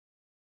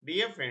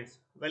Dear friends,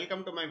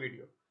 welcome to my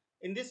video.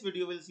 In this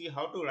video, we'll see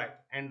how to write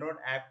Android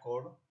app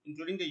code,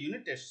 including the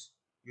unit tests,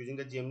 using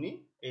the Gemini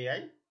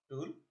AI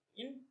tool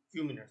in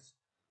few minutes.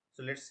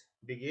 So let's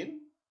begin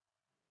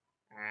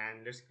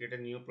and let's create a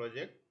new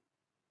project,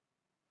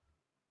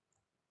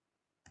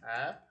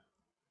 app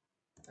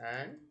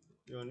and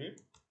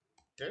unit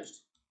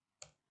test.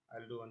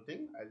 I'll do one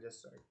thing. I'll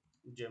just write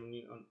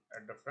Gemini on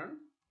at the front,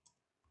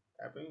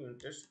 app and unit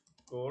test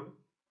code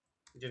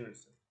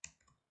generator,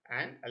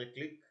 and I'll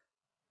click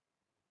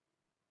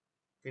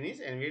finish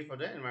and wait for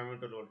the environment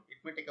to load. It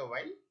may take a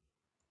while.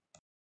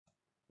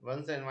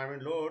 Once the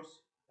environment loads,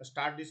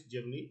 start this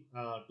Gemini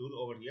tool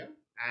over here,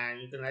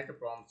 and you can write a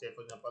prompt. Say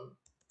for example,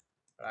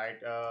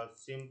 write a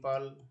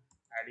simple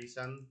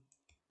addition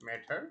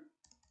method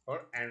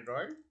for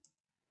Android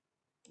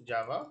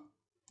Java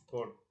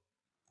code.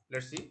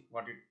 Let's see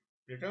what it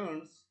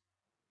returns,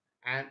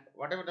 and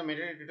whatever the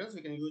method it returns,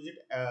 we can use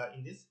it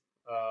in this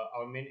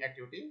our main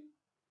activity.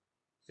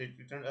 So it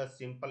returns a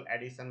simple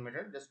addition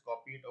method. Just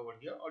copy it over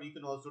here, or you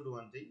can also do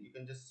one thing. You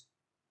can just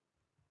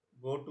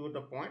go to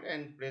the point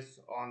and press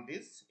on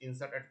this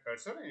insert at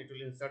cursor, and it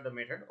will insert the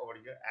method over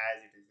here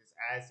as it is. It's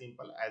as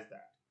simple as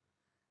that.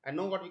 And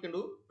now what we can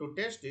do to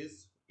test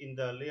is, in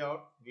the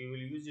layout we will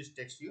use this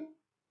text view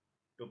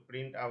to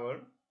print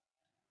our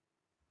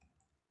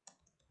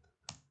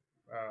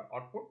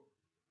output.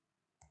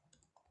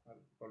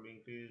 I'll probably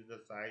increase the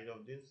size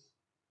of this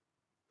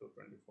to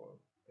 24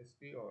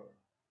 sp, or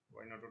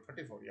why not to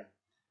 34. Yeah,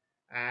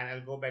 and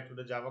I'll go back to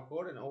the Java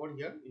code, and over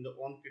here in the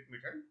onCreate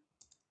method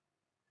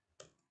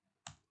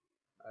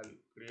I'll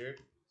create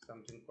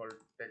something called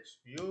text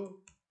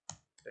view,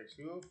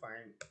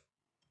 find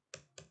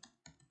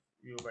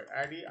view by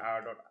id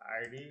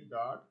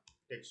r.id.textView,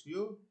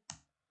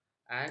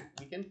 and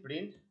we can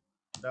print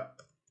the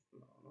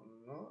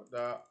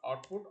the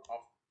output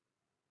of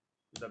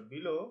the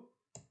below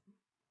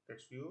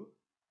text view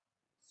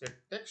set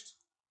text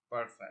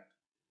perfect.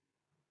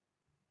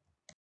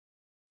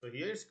 So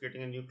here it's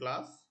creating a new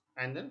class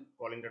and then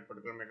calling that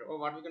particular method. Or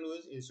what we can do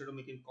is, instead of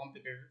making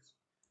complicated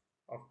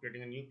of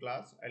creating a new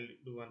class, I'll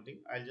do one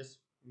thing. I'll just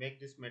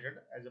make this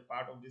method as a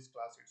part of this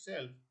class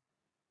itself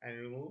and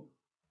remove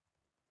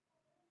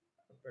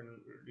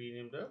and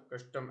rename the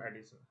custom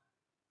addition,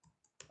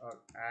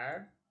 or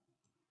add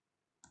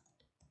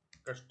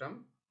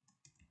custom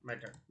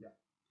method. Yeah,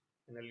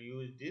 and I'll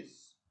use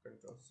this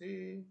Control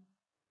C,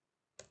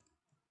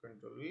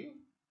 Control V,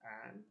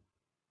 and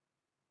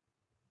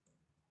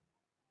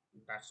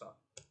that's all.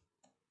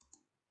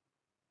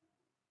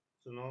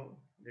 So now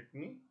let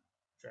me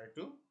try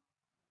to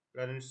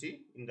run and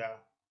see in the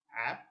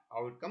app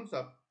how it comes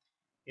up.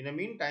 In the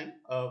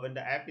meantime, when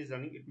the app is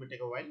running, it may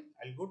take a while.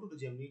 I'll go to the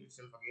Gemini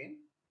itself again,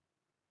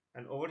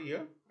 and over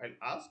here I'll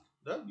ask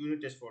the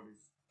unit test for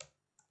this.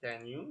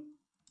 Can you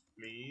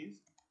please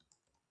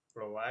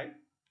provide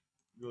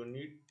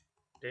unit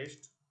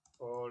test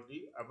for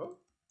the above?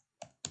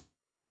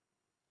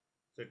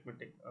 So it may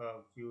take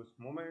a few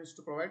moments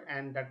to provide,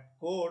 and that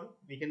code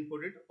we can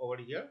put it over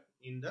here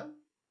in the,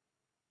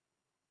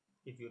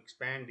 if you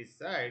expand this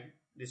side,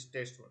 this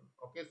test one.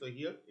 Okay, so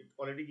here it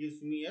already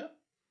gives me a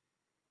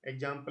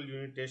example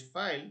unit test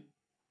file,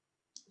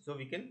 so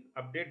we can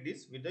update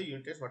this with the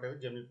unit test whatever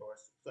Gemini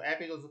provides. So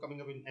app is also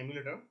coming up in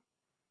emulator,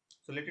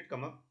 so let it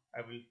come up.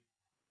 I will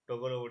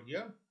toggle over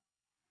here,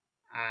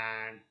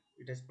 and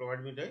it has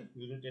provided me the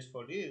unit test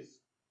for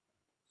this.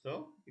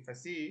 So if I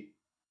see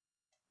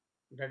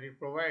that it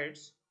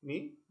provides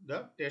me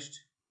the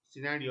test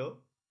scenario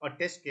or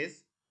test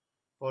case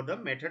for the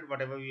method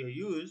whatever we have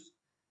used,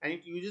 and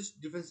it uses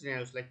different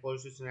scenarios like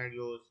positive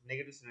scenarios,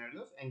 negative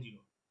scenarios, and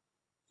 0.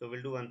 So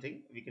we'll do one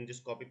thing. We can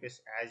just copy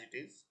paste as it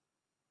is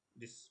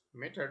this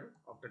method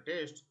of the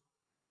test,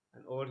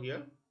 and over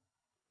here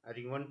I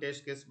think one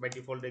test case by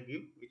default they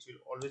give, which will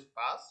always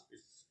pass.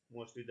 It's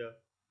mostly the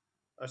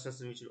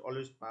assertion which will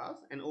always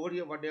pass. And over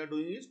here what they are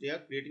doing is, they are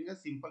creating a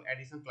simple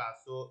addition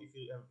class. So if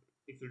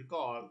you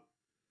recall,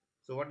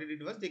 so what they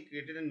did was, they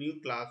created a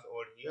new class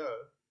over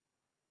here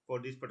for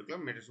this particular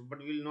method. So, but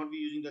we will not be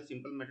using the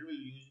simple method, we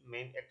will use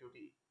main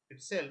activity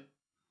itself.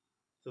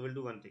 So we'll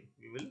do one thing.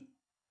 We will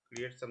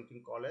create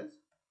something called as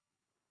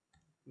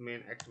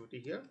main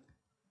activity here,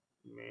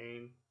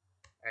 main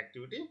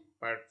activity,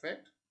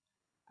 perfect,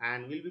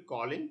 and we'll be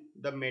calling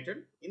the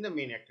method in the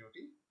main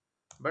activity.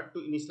 But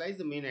to initialize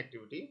the main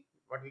activity,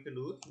 what we can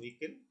do is, we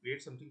can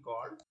create something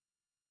called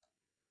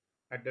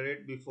at the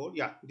rate before.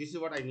 Yeah, this is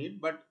what I need,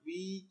 but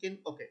we can,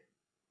 okay,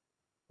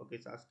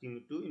 it's asking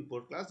me to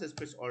import class. Just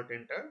press alt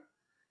enter,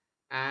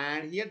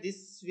 and here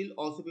this will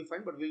also be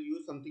fine, but we'll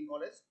use something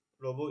called as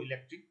robo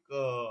electric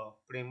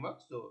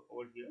framework. So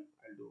over here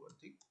I'll do one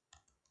thing,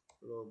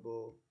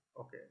 robo.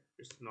 Okay,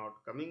 it's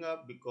not coming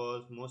up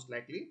because most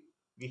likely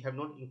we have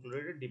not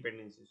included a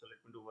dependency. So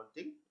let me do one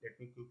thing. Let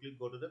me quickly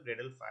go to the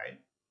Gradle file,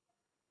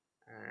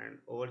 and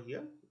over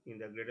here in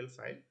the Gradle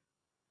file,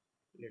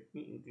 let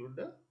me include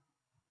the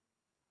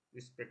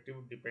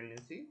respective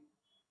dependency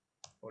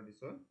for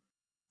this one.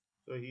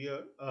 So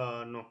here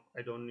no,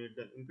 I don't need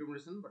the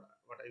implementation, but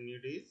what I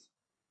need is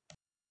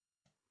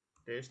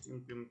test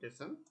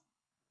implementation.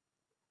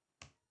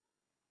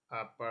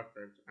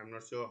 Perfect. I'm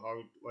not sure how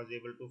it was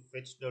able to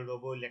fetch the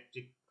robo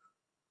electric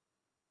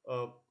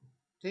uh,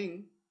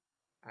 thing.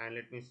 And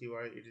let me see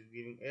why it is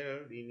giving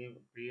error. Rename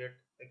create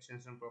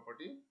extension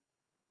property.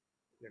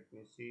 Let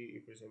me see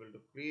if it's able to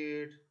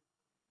create.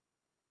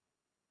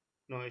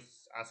 No,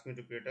 it's asking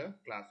me to create a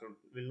class, so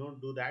will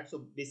not do that.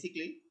 So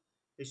basically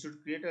it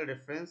should create a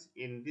reference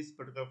in this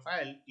particular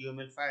file,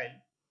 tml file.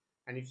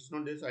 And if it's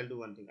not this, I'll do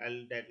one thing.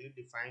 I'll directly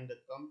define the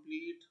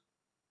complete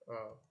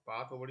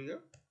path over here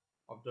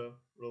of the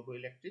robo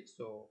electric.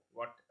 So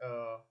what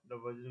the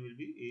version will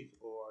be is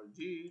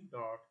org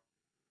dot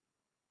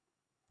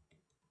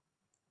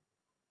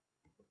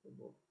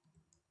robo.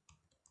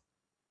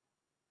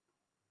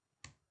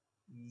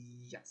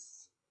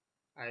 Yes,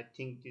 I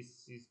think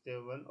this is the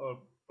one, or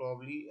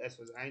probably as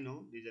far as I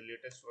know, this is the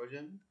latest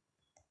version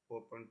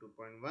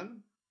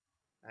 4.2.1.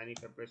 And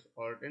if I press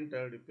alt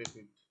enter, replace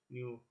with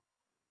new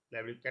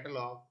library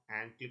catalog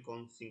and click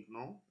on sync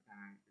now,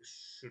 and it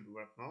should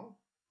work now.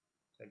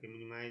 So I can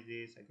minimize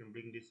this, I can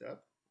bring this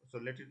up. So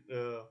let it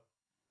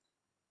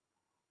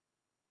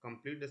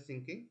complete the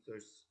syncing. So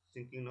it's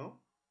syncing now,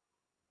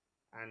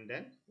 and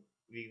then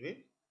we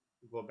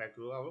will go back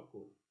to our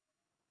code.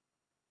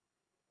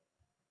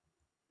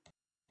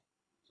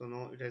 So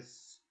now it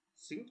has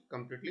synced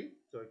completely.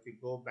 So if we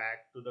go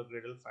back to the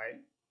Gradle file,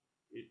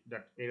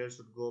 that error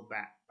should go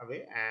back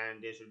away,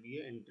 and there should be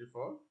an entry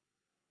for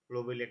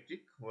robo electric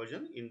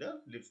version in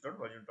the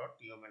libs.version.tml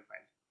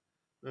file.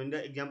 Now in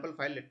the example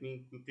file, let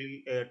me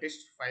quickly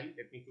test file,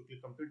 let me quickly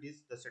complete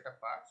this, the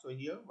setup part. So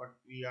here what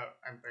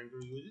I'm trying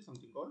to use is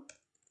something called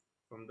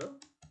from the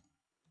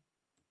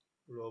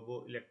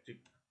robo electric.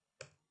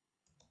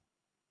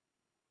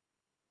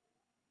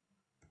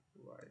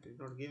 Why it is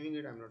not giving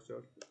it, I'm not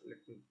sure. Let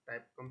me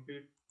type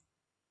complete.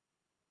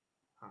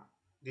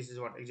 This is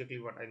what exactly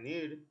what I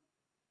need.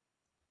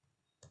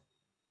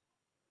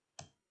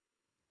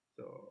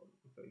 So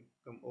if I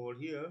come over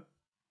here,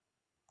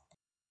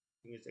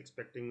 it's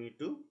expecting me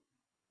to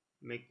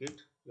make it,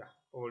 yeah,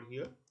 over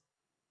here,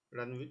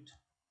 run with.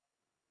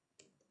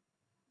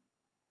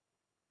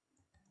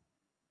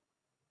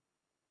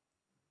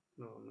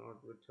 No,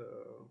 not with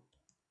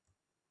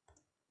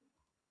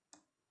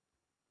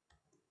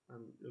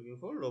I'm looking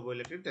for robo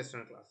electric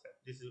tester class set.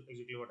 This is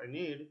exactly what I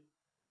need.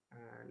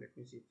 And let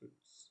me see if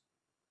it's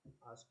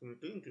asking me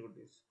to include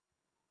this.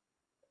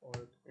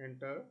 Alt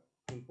enter,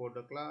 import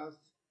the class.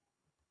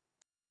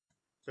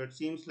 So it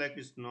seems like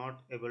it's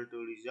not able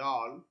to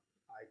resolve.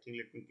 I think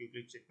let me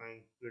quickly check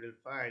my Gradle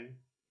file.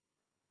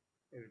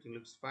 Everything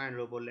looks fine.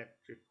 Robo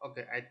electric.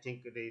 Okay, I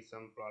think there is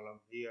some problem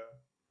here.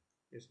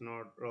 It's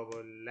not robo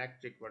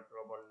electric but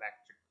robo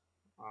electric.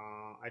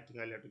 I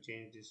think I'll have to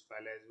change this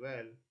file as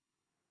well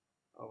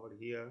over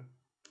here,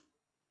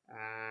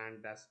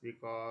 and that's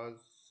because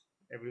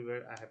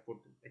everywhere I have put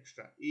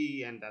extra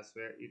e, and that's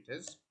where it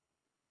is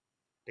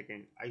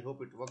taken. I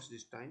hope it works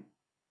this time.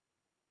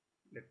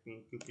 Let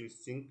me quickly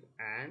sync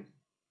and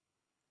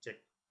check.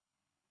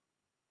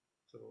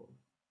 So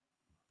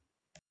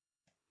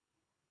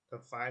the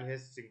file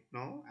has synced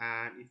now,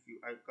 and if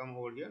I come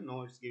over here,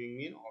 now it's giving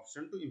me an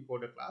option to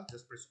import a class.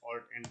 Just press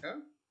alt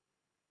enter,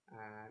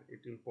 and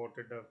it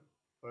imported the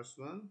first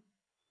one.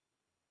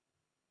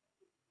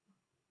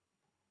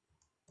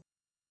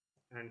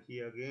 And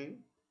here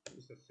again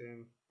is the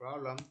same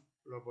problem,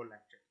 robo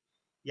electric.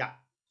 Yeah,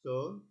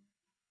 so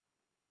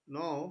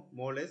now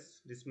more or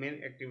less this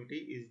main activity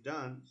is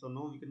done. So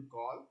now we can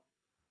call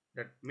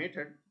that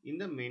method in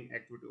the main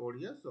activity over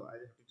here. So I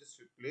have to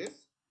just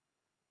replace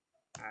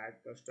add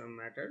custom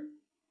method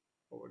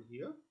over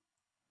here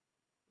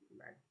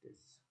like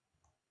this.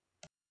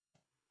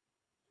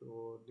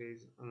 So there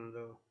is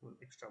another one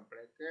extra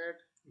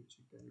bracket which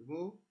you can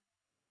remove,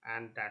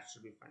 and that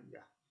should be fine.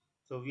 Yeah,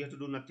 so we have to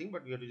do nothing,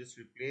 but we have to just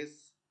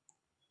replace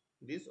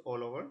this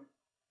all over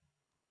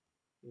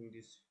in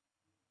this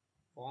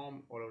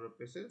form all over the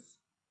places,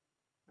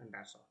 and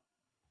that's all.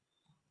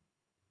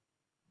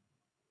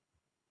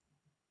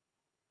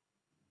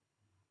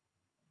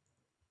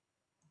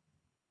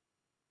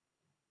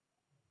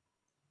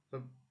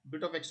 So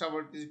bit of extra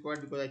work is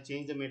required because I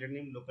changed the method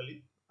name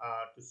locally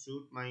to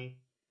suit my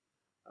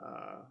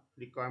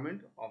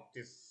requirement of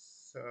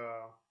this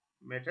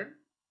method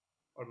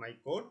or my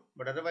code.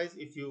 But otherwise,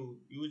 if you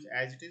use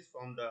as it is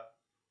from the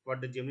what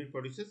the Gemini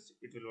produces,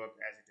 it will work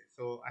as it is.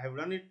 So I have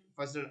run it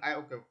first.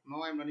 Okay,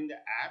 now I'm running the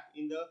app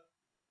in the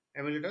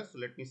emulator. So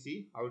let me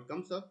see how it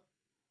comes up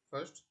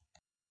first.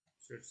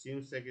 So it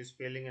seems like it's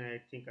failing, and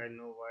I think I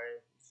know why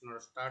it's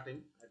not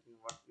starting. I think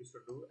what we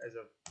should do as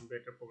a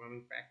better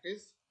programming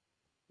practice,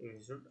 we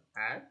should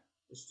add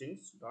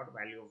strings dot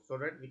value, so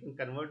that we can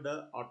convert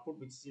the output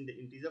which is in the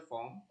integer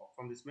form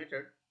from this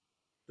method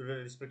to the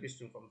respective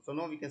string form. So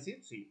now we can see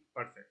 3.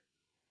 Perfect.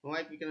 Now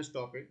we can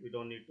stop it. We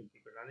don't need to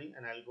keep it running,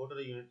 and I'll go to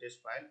the unit test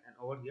file, and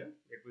over here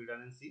let me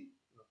run and see.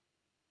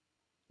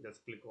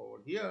 Just click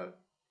over here,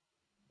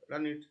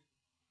 run it,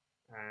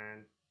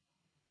 and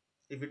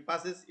if it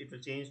passes, it will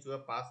change to a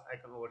pass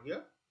icon over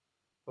here.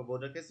 for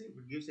both the cases. If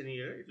it gives any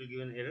error, it will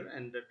give an error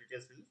and the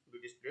details will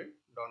be displayed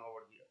down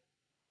over here.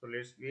 So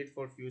let's wait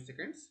for a few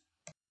seconds.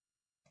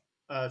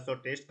 So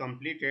test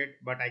completed,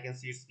 but I can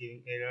see it's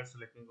giving error. So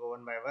let me go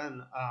one by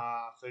one.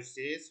 So it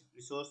says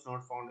resource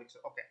not found.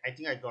 Okay, I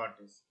think I got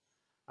this.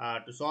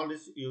 To solve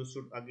this, you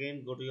should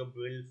again go to your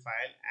build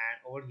file and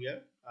over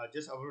here,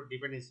 just our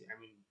dependency. I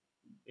mean,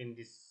 in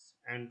this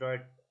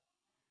Android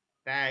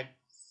tag,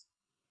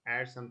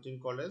 add something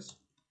called as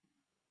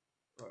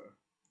uh,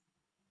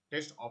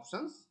 test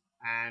options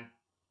and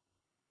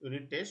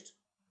unit test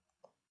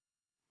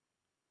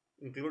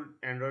include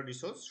Android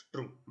resource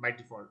true by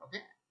default. Okay,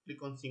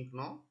 click on sync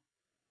now.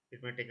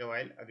 It may take a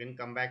while. Again,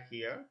 come back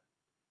here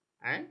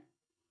and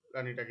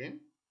run it again,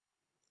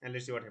 and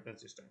let's see what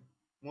happens this time.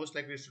 Most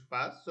likely it should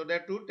pass. So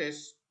there are two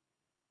tests.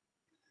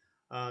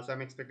 So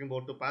I'm expecting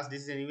both to pass.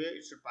 This is anyway,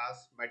 it should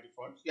pass by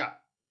default. Yeah.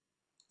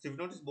 So if you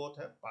notice, both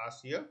have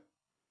passed here.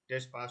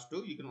 Test pass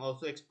 2. You can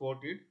also export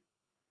it,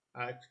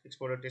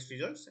 export the test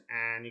results,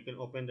 and you can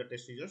open the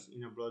test results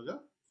in a browser.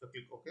 So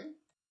click OK,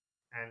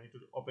 and it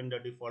will open the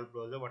default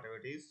browser, whatever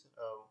it is,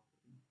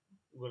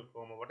 Google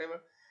Chrome or whatever,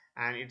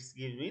 and it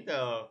gives me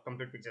the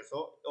complete picture.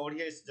 So over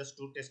here it's just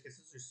two test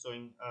cases. It's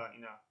showing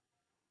in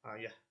a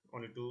yeah,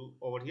 only two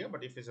over here,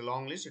 but if it's a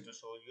long list, it will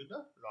show you the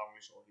long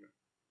list over here.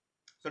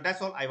 So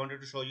that's all I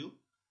wanted to show you.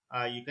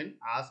 You can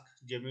ask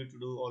Gemini to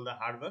do all the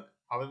hard work.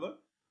 However,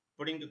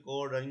 putting the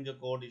code, running the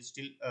code is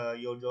still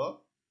your job.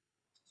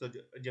 So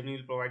Gemini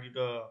will provide you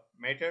the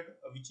method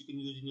which you can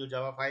use in your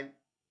Java file.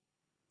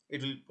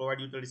 It will provide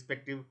you the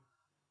respective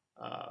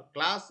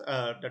class,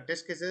 the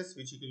test cases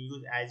which you can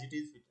use as it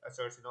is with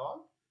asserts and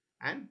all,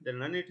 and then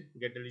run it,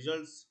 get the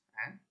results,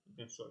 and you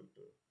can show it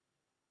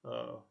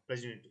to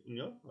present it in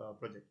your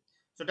project.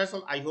 So that's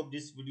all. I hope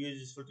this video is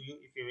useful to you.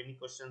 If you have any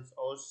questions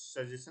or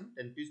suggestion,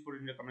 then please put it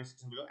in the comment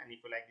section below. And if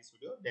you like this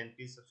video, then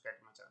please subscribe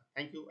to my channel.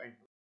 Thank you and